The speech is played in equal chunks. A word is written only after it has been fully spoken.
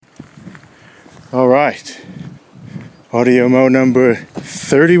All right, audio mode number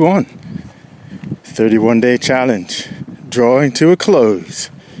 31, 31-day challenge, drawing to a close.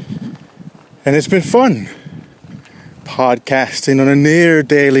 And it's been fun, podcasting on a near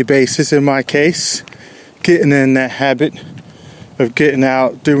daily basis in my case, getting in that habit of getting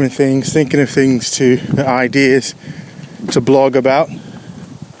out, doing things, thinking of things ideas to blog about.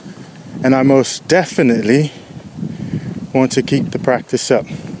 And I most definitely want to keep the practice up.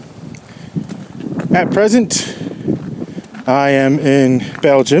 At present, I am in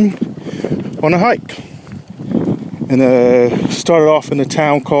Belgium on a hike. And started off in a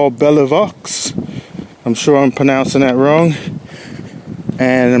town called Bellevox. I'm sure I'm pronouncing that wrong.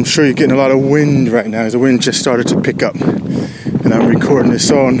 And I'm sure you're getting a lot of wind right now. The wind just started to pick up. And I'm recording this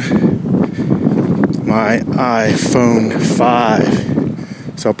on my iPhone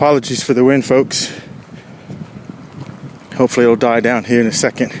 5. So apologies for the wind, folks. Hopefully it'll die down here in a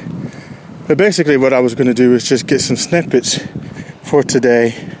second. But basically what I was going to do is just get some snippets for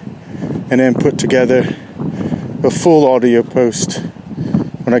today and then put together a full audio post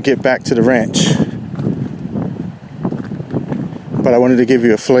when I get back to the ranch. But I wanted to give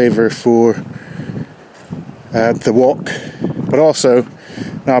you a flavor for the walk, but also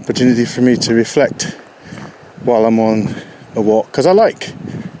an opportunity for me to reflect while I'm on a walk, because I like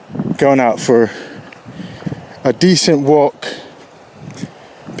going out for a decent walk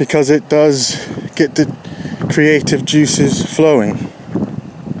because it does get the creative juices flowing,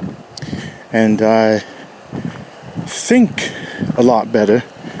 and I think a lot better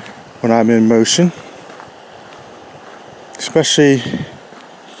when I'm in motion, especially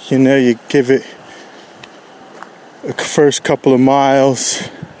you give it the first couple of miles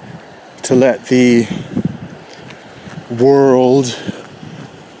to let the world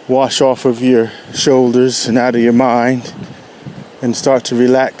wash off of your shoulders and out of your mind and start to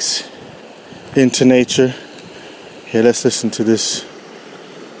relax into nature. Here, let's listen to this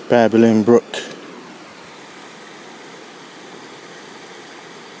babbling brook.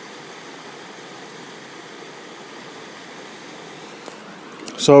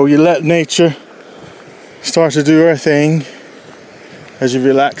 So you let nature start to do her thing as you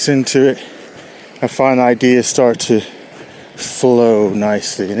relax into it. I find ideas start to flow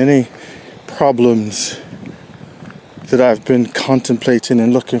nicely, and any problems that I've been contemplating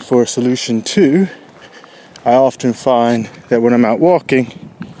and looking for a solution to, I often find that when I'm out walking,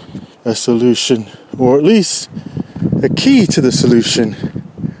 a solution, or at least a key to the solution,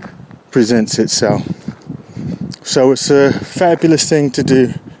 presents itself. So it's a fabulous thing to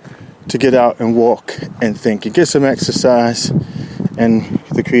do, to get out and walk and think. You get some exercise and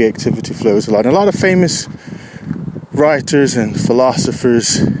the creativity flows a lot. And a lot of famous writers and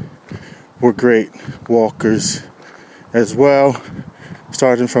philosophers were great walkers as well,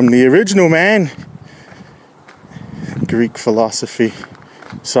 starting from the original man, Greek philosophy.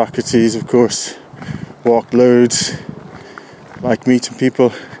 Socrates, of course, walked loads, like meeting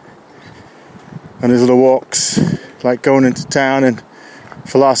people on his little walks, like going into town and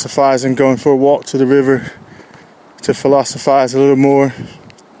philosophizing, going for a walk to the river to philosophize a little more.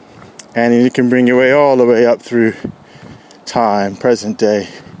 And it can bring you all the way up through time, present day,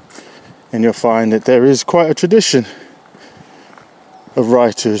 and you'll find that there is quite a tradition of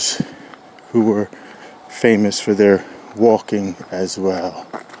writers who were famous for their walking as well.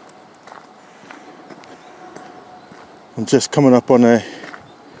 I'm just coming up on a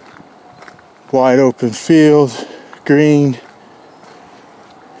wide open field, green.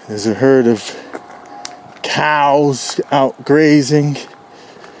 There's a herd of cows out grazing.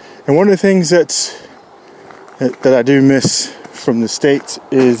 And one of the things that I do miss from the States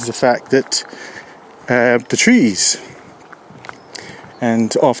is the fact that the trees.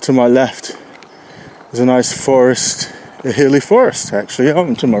 And off to my left is a nice forest, a hilly forest actually,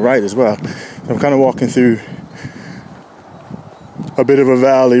 and to my right as well. So I'm kind of walking through a bit of a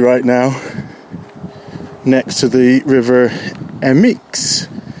valley right now next to the river Amix,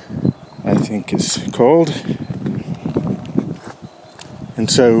 I think it's called.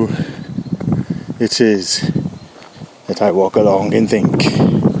 And so it is that I walk along and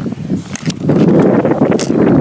think.